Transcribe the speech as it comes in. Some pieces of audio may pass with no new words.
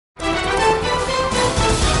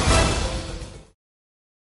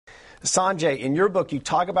Sanjay, in your book, you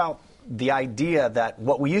talk about the idea that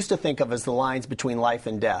what we used to think of as the lines between life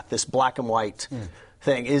and death, this black and white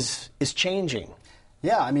thing, is changing.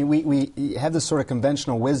 Yeah, I mean, we have this sort of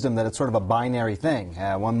conventional wisdom that it's sort of a binary thing.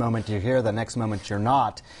 One moment you're here, the next moment you're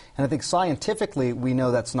not. And I think scientifically we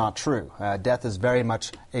know that's not true. Death is very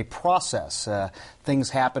much a process. Things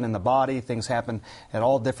happen in the body, things happen at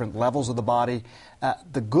all different levels of the body.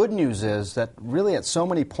 The good news is that really at so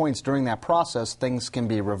many points during that process, things can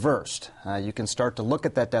be reversed. You can start to look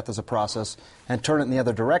at that death as a process and turn it in the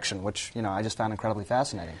other direction, which, I just found incredibly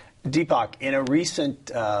fascinating. Deepak, in a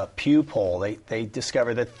recent Pew poll, they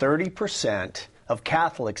discovered that 30% of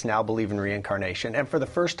Catholics now believe in reincarnation. And for the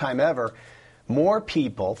first time ever, more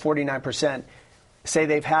people, 49%, say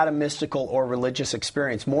they've had a mystical or religious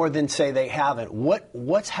experience, more than say they haven't.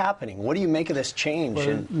 What's happening? What do you make of this change?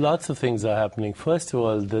 Well, lots of things are happening. First of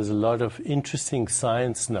all, there's a lot of interesting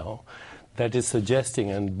science now that is suggesting,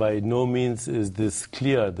 and by no means is this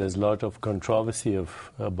clear, there's a lot of controversy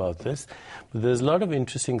about this, but there's a lot of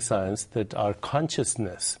interesting science that our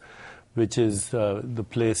consciousness, which is the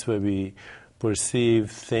place where we perceive,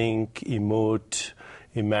 think, emote,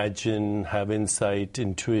 imagine, have insight,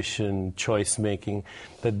 intuition, choice-making,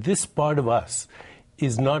 that this part of us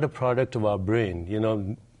is not a product of our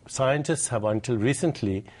brain. Scientists have until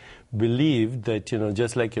recently believed that,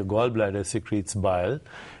 just like your gallbladder secretes bile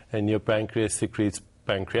and your pancreas secretes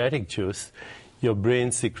pancreatic juice, your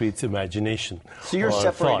brain secretes imagination. So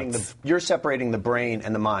you're separating the brain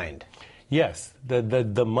and the mind. Yes,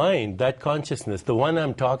 the mind, that consciousness, the one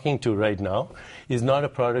I'm talking to right now, is not a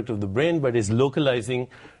product of the brain, but is localizing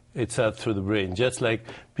itself through the brain. Just like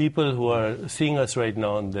people who are seeing us right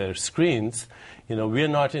now on their screens, we're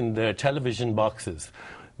not in their television boxes.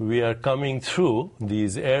 We are coming through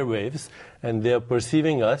these airwaves, and they're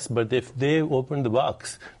perceiving us, but if they open the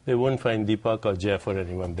box, they won't find Deepak or Jeff or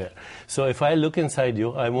anyone there. So if I look inside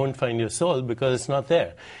you, I won't find your soul because it's not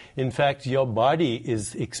there. In fact, your body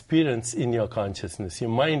is experienced in your consciousness. Your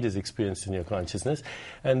mind is experienced in your consciousness.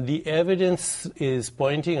 And the evidence is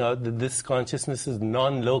pointing out that this consciousness is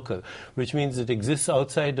non-local, which means it exists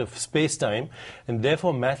outside of space-time, and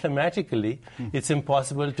therefore mathematically it's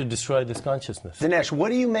impossible to destroy this consciousness. Dinesh, what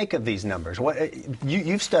do you make of these numbers?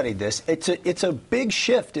 You've studied this. It's a big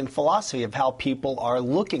shift in philosophy of how people are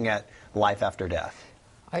looking at life after death.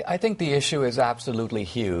 I think the issue is absolutely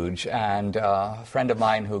huge, and a friend of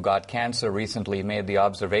mine who got cancer recently made the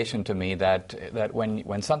observation to me that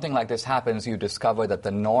when something like this happens, you discover that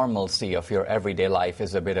the normalcy of your everyday life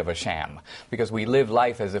is a bit of a sham, because we live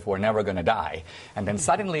life as if we're never going to die, and then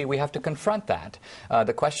suddenly we have to confront that.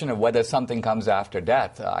 The question of whether something comes after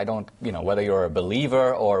death, whether you're a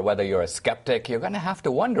believer or whether you're a skeptic, you're going to have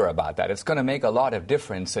to wonder about that. It's going to make a lot of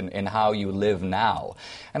difference in how you live now.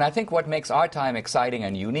 And I think what makes our time exciting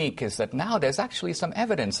and unique is that now there's actually some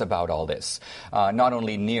evidence about all this. Not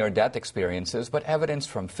only near-death experiences, but evidence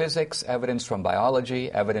from physics, evidence from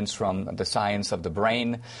biology, evidence from the science of the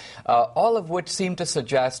brain, all of which seem to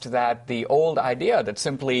suggest that the old idea that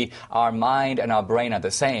simply our mind and our brain are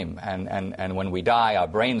the same, and when we die, our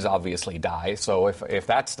brains obviously die, so if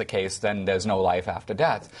that's the case, then there's no life after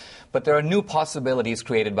death. But there are new possibilities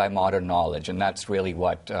created by modern knowledge, and that's really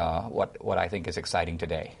what I think is exciting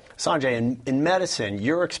today. Sanjay, in medicine,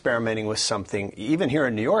 you're experimenting with something, even here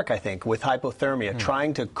in New York, I think, with hypothermia,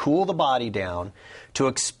 trying to cool the body down to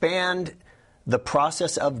expand the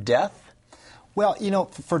process of death. Well,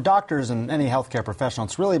 for doctors and any healthcare professional,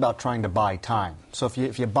 it's really about trying to buy time. So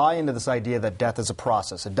if you buy into this idea that death is a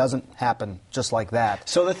process, it doesn't happen just like that.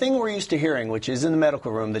 So the thing we're used to hearing, which is in the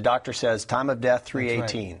medical room, the doctor says, time of death,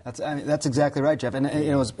 3:18. That's exactly right, Jeff. And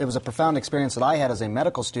it was a profound experience that I had as a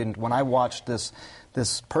medical student when I watched this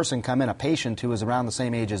person come in, a patient who was around the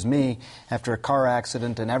same age as me, after a car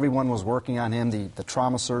accident, and everyone was working on him, the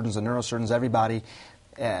trauma surgeons, the neurosurgeons, everybody.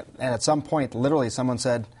 And at some point, literally, someone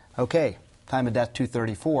said, okay, time of death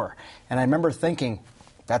 2:34. And I remember thinking,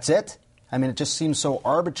 that's it? I mean, it just seems so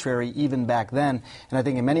arbitrary even back then. And I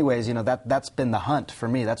think in many ways, that's been the hunt for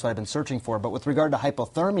me. That's what I've been searching for. But with regard to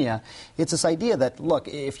hypothermia, it's this idea that, look,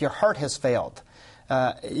 if your heart has failed,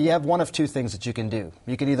 you have one of two things that you can do.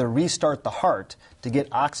 You can either restart the heart to get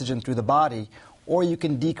oxygen through the body, or you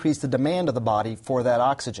can decrease the demand of the body for that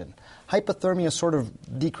oxygen. Hypothermia sort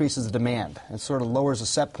of decreases the demand. It sort of lowers the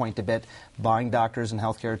set point a bit, buying doctors and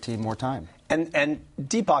healthcare team more time. And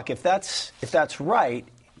Deepak, if that's right,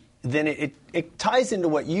 then it ties into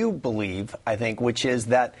what you believe, I think, which is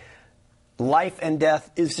that life and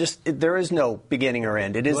death is just, there is no beginning or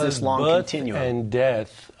end. It is this long continuum. Birth and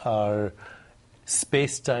death are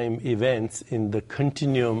space-time events in the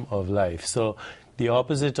continuum of life. So the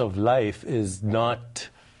opposite of life is not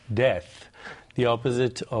death. The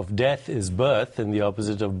opposite of death is birth, and the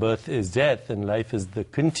opposite of birth is death, and life is the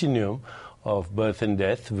continuum of birth and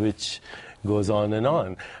death, which goes on and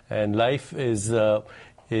on. And life is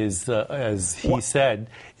as he said,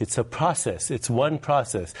 it's a process. It's one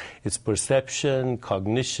process. It's perception,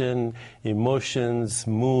 cognition, emotions,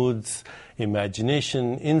 moods,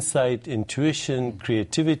 imagination, insight, intuition,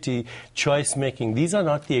 creativity, choice-making. These are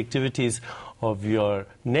not the activities of your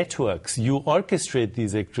networks. You orchestrate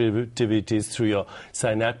these activities through your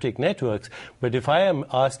synaptic networks. But if I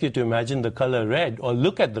ask you to imagine the color red or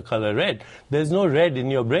look at the color red, there's no red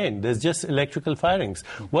in your brain. There's just electrical firings.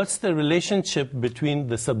 What's the relationship between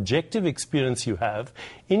the subjective experience you have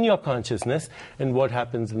in your consciousness and what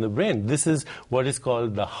happens in the brain? This is what is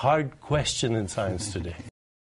called the hard question in science today.